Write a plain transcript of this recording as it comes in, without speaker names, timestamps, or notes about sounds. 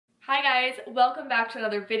Hi guys, welcome back to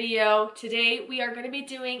another video. Today we are going to be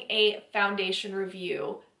doing a foundation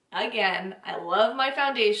review. Again, I love my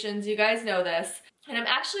foundations, you guys know this. And I'm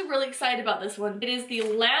actually really excited about this one. It is the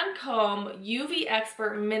Lancôme UV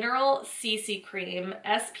Expert Mineral CC Cream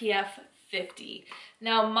SPF 50.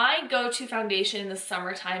 Now my go-to foundation in the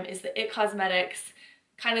summertime is the IT Cosmetics,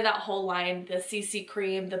 kind of that whole line, the CC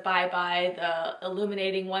cream, the Bye Bye, the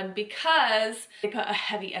illuminating one, because they put a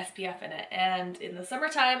heavy SPF in it. And in the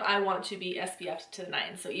summertime, I want to be SPF to the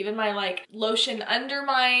 9. So even my lotion under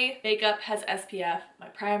my makeup has SPF, my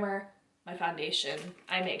primer, my foundation,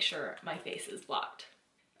 I make sure my face is blocked.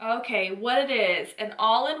 Okay, what it is, an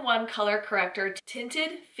all-in-one color corrector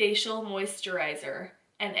tinted facial moisturizer.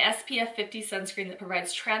 An SPF 50 sunscreen that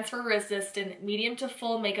provides transfer-resistant medium to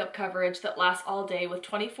full makeup coverage that lasts all day with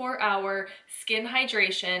 24-hour skin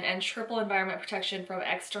hydration and triple environment protection from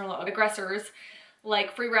external aggressors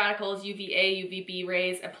like free radicals, UVA, UVB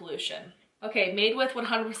rays, and pollution. Okay, made with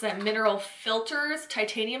 100% mineral filters,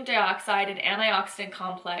 titanium dioxide, and antioxidant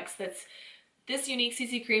complex. This unique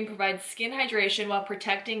CC cream provides skin hydration while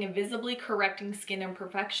protecting and visibly correcting skin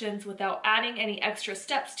imperfections without adding any extra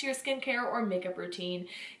steps to your skincare or makeup routine.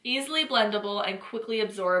 Easily blendable and quickly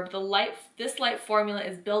absorbed, this light formula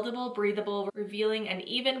is buildable, breathable, revealing an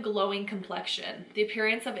even glowing complexion. The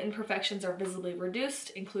appearance of imperfections are visibly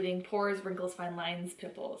reduced, including pores, wrinkles, fine lines,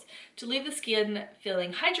 pimples, to leave the skin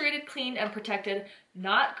feeling hydrated, clean, and protected,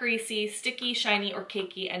 not greasy, sticky, shiny, or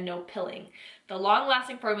cakey, and no pilling. The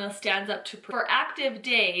long-lasting formula stands up for active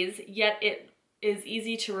days, yet it is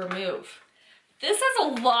easy to remove. This has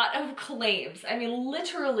a lot of claims. I mean,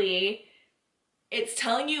 literally, it's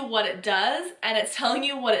telling you what it does, and it's telling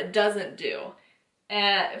you what it doesn't do.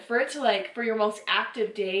 And for it to for your most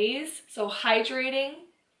active days, so hydrating,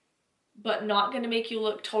 but not gonna make you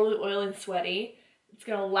look totally oily and sweaty. It's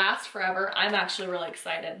gonna last forever. I'm actually really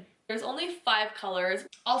excited. There's only 5 colors.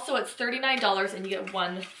 Also, it's $39 and you get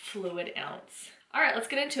 1 fluid ounce. All right, let's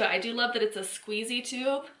get into it. I do love that it's a squeezy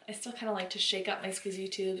tube. I still kind of like to shake up my squeezy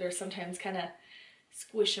tubes or sometimes kind of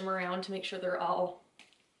squish them around to make sure they're all,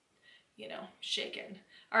 shaken.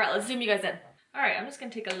 All right, let's zoom you guys in. All right, I'm just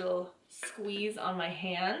gonna take a little squeeze on my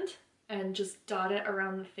hand and just dot it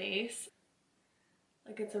around the face.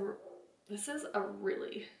 This is a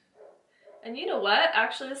really, and you know what?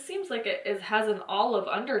 Actually, this seems like it has an olive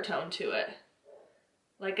undertone to it.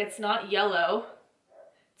 Like it's not yellow.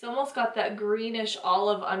 It's almost got that greenish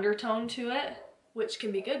olive undertone to it, which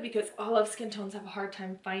can be good because olive skin tones have a hard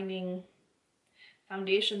time finding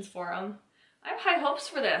foundations for them. I have high hopes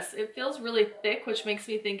for this. It feels really thick, which makes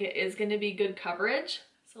me think it is going to be good coverage.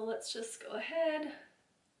 So let's just go ahead.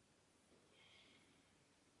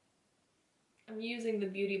 I'm using the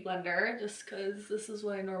Beauty Blender just because this is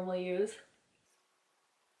what I normally use.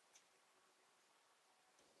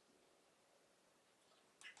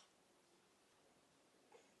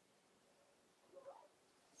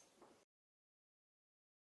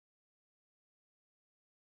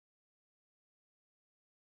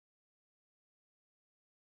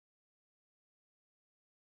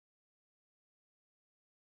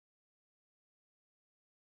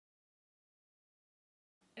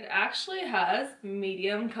 It actually has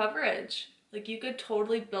medium coverage. Like you could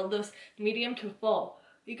totally build this medium to full.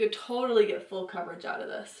 You could totally get full coverage out of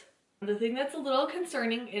this. The thing that's a little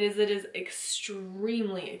concerning is it is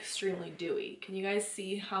extremely, extremely dewy. Can you guys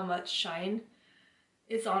see how much shine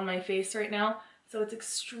is on my face right now? So it's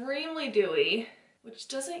extremely dewy, which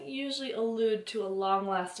doesn't usually allude to a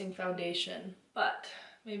long-lasting foundation, but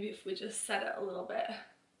maybe if we just set it a little bit.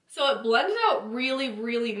 So it blended out really,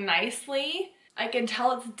 really nicely. I can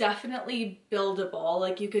tell it's definitely buildable.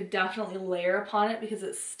 Like you could definitely layer upon it because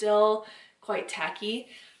it's still quite tacky.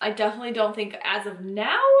 I definitely don't think as of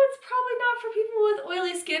now it's probably not for people with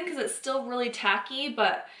oily skin because it's still really tacky,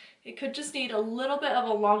 but it could just need a little bit of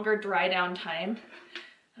a longer dry down time.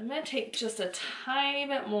 I'm gonna take just a tiny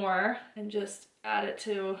bit more and just add it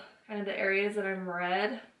to kind of the areas that I'm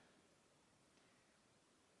red.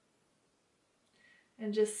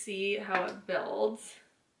 And just see how it builds.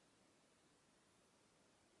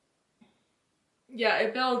 Yeah,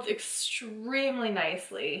 it builds extremely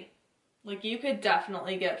nicely. Like you could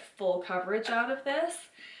definitely get full coverage out of this.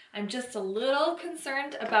 I'm just a little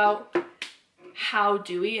concerned about how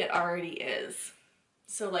dewy it already is.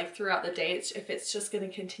 So like throughout the day, if it's just gonna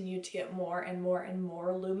continue to get more and more and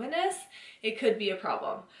more luminous, it could be a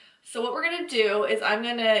problem. So what we're gonna do is I'm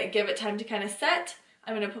gonna give it time to kind of set.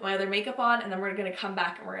 I'm gonna put my other makeup on and then we're gonna come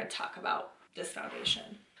back and we're gonna talk about this foundation.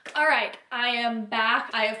 All right, I am back.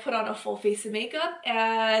 I have put on a full face of makeup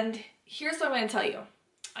and here's what I'm gonna tell you.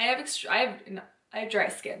 I have dry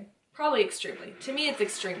skin. Probably extremely. To me, it's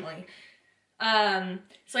extremely.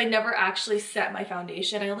 So I never actually set my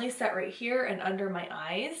foundation. I only set right here and under my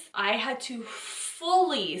eyes. I had to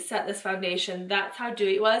fully set this foundation. That's how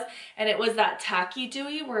dewy it was. And it was that tacky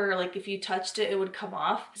dewy where like if you touched it, it would come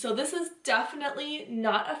off. So this is definitely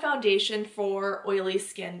not a foundation for oily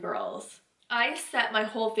skin girls. I set my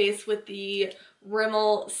whole face with the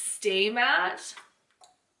Rimmel Stay Matte,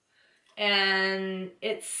 and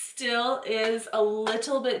it still is a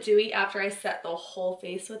little bit dewy after I set the whole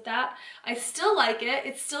face with that. I still like it.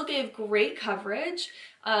 It still gave great coverage.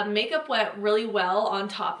 Makeup went really well on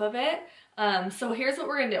top of it. So here's what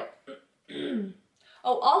we're gonna do.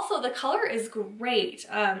 Oh, also the color is great.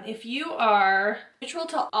 If you are neutral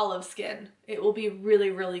to olive skin, it will be really,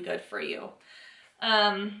 really good for you.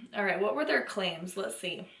 All right, what were their claims? Let's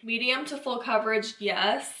see. Medium to full coverage,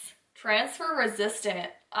 yes. Transfer resistant,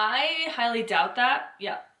 I highly doubt that.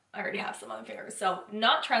 Yeah, I already have some on my fingers. So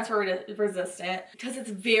not transfer resistant because it's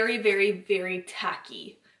very, very, very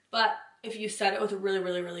tacky. But if you set it with a really,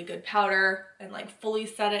 really, really good powder and like fully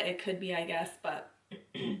set it, it could be, I guess. But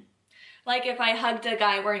like if I hugged a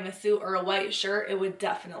guy wearing a suit or a white shirt, it would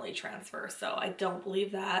definitely transfer. So I don't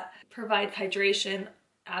believe that. Provides hydration,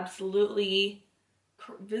 absolutely.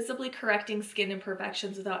 Visibly correcting skin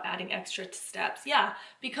imperfections without adding extra steps. Yeah,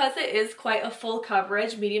 because it is quite a full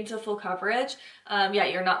coverage, medium to full coverage. Yeah,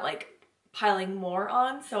 you're not like piling more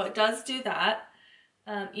on, so it does do that.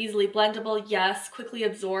 Easily blendable, yes. Quickly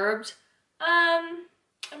absorbed. I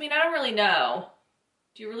mean, I don't really know.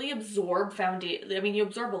 Do you really absorb foundation? I mean, you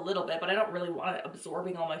absorb a little bit, but I don't really want it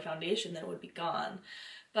absorbing all my foundation, then it would be gone.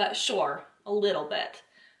 But sure, a little bit.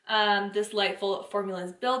 This light formula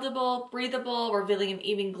is buildable, breathable, revealing an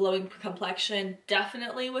even glowing complexion,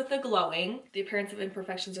 definitely with the glowing. The appearance of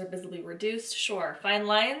imperfections are visibly reduced, sure. Fine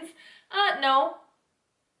lines? No.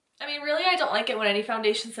 I mean, really, I don't like it when any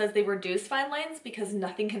foundation says they reduce fine lines because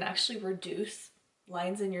nothing can actually reduce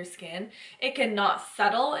lines in your skin. It cannot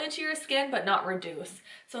settle into your skin, but not reduce.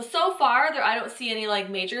 So far, I don't see any like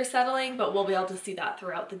major settling, but we'll be able to see that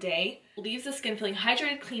throughout the day. Leaves the skin feeling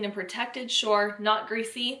hydrated, clean, and protected. Sure, not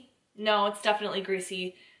greasy. No, it's definitely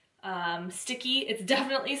greasy. Sticky, it's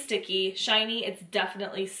definitely sticky. Shiny, it's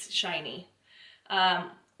definitely shiny.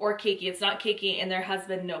 Or cakey, it's not cakey, and there has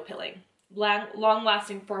been no pilling.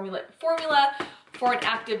 Long-lasting formula for an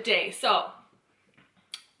active day. So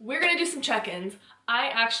we're gonna do some check-ins. I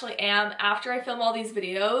actually am, after I film all these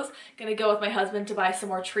videos, gonna go with my husband to buy some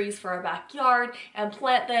more trees for our backyard and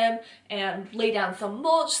plant them and lay down some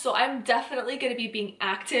mulch. So I'm definitely gonna be being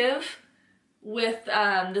active with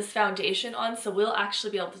this foundation on, so we'll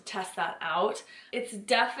actually be able to test that out. It's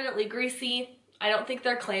definitely greasy. I don't think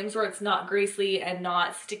their claims were it's not greasy and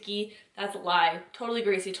not sticky. That's a lie. Totally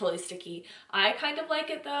greasy, totally sticky. I kind of like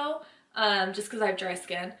it though, just because I have dry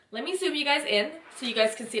skin. Let me zoom you guys in so you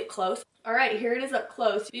guys can see it close. All right, here it is up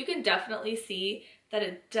close. You can definitely see that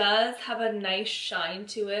it does have a nice shine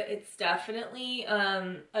to it. It's definitely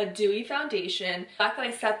a dewy foundation. The fact that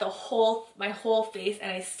I set my whole face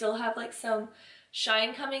and I still have like some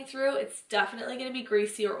shine coming through, it's definitely gonna be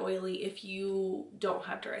greasy or oily if you don't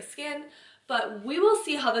have dry skin. But we will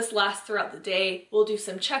see how this lasts throughout the day. We'll do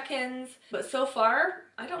some check-ins, but so far,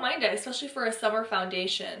 I don't mind it, especially for a summer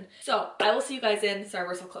foundation. So I will see you guys in, sorry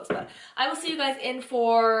we're so close, but I will see you guys in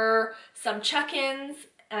for some check-ins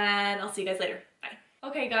and I'll see you guys later. Bye.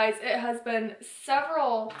 Okay guys, it has been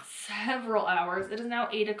several hours. It is now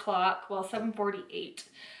 8 o'clock, well 7:48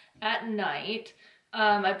 at night.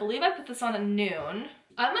 I believe I put this on at noon.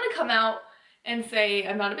 I'm gonna come out and say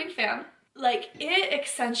I'm not a big fan. Like, it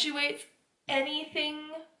accentuates anything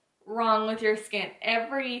wrong with your skin.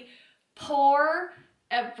 Every pore,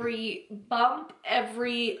 every bump,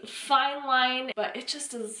 every fine line, but it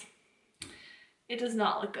just does, it does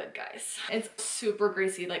not look good, guys. It's super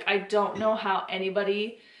greasy. Like, I don't know how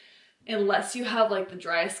anybody, unless you have like the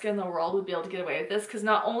driest skin in the world, would be able to get away with this, because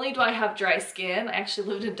not only do I have dry skin, I actually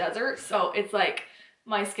lived in a desert, so it's like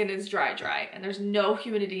my skin is dry, and there's no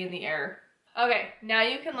humidity in the air. Okay, now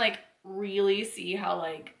you can like really see how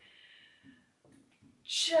like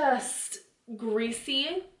just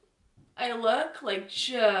greasy I look, like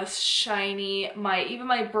just shiny. Even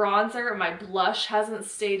my bronzer, my blush hasn't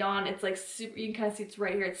stayed on. It's like super, you can kind of see it's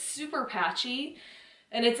right here. It's super patchy,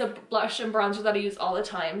 and it's a blush and bronzer that I use all the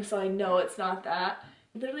time, so I know it's not that.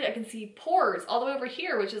 Literally, I can see pores all the way over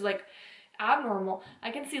here, which is like abnormal.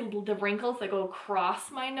 I can see the wrinkles that go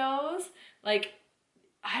across my nose. Like,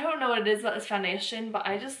 I don't know what it is about this foundation, but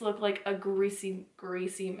I just look like a greasy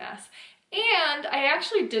mess. And I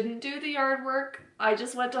actually didn't do the yard work. I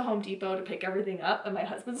just went to Home Depot to pick everything up and my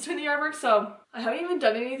husband's doing the yard work, so I haven't even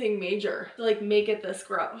done anything major to like make it this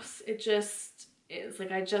gross. It just is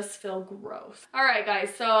like, I just feel gross. All right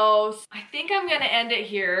guys, so I think I'm gonna end it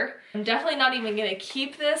here. I'm definitely not even gonna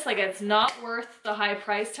keep this. Like, it's not worth the high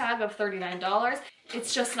price tag of $39.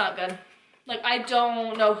 It's just not good. Like, I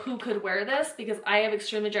don't know who could wear this because I have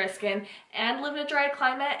extremely dry skin and live in a dry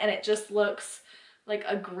climate, and it just looks like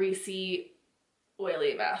a greasy,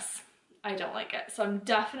 oily mess. I don't like it. So I'm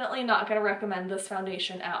definitely not gonna recommend this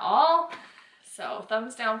foundation at all. So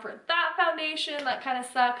thumbs down for that foundation. That kind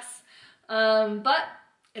of sucks. But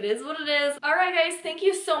it is what it is. All right guys, thank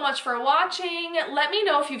you so much for watching. Let me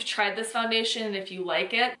know if you've tried this foundation and if you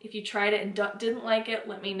like it. If you tried it and didn't like it,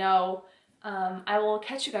 let me know. I will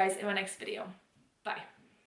catch you guys in my next video.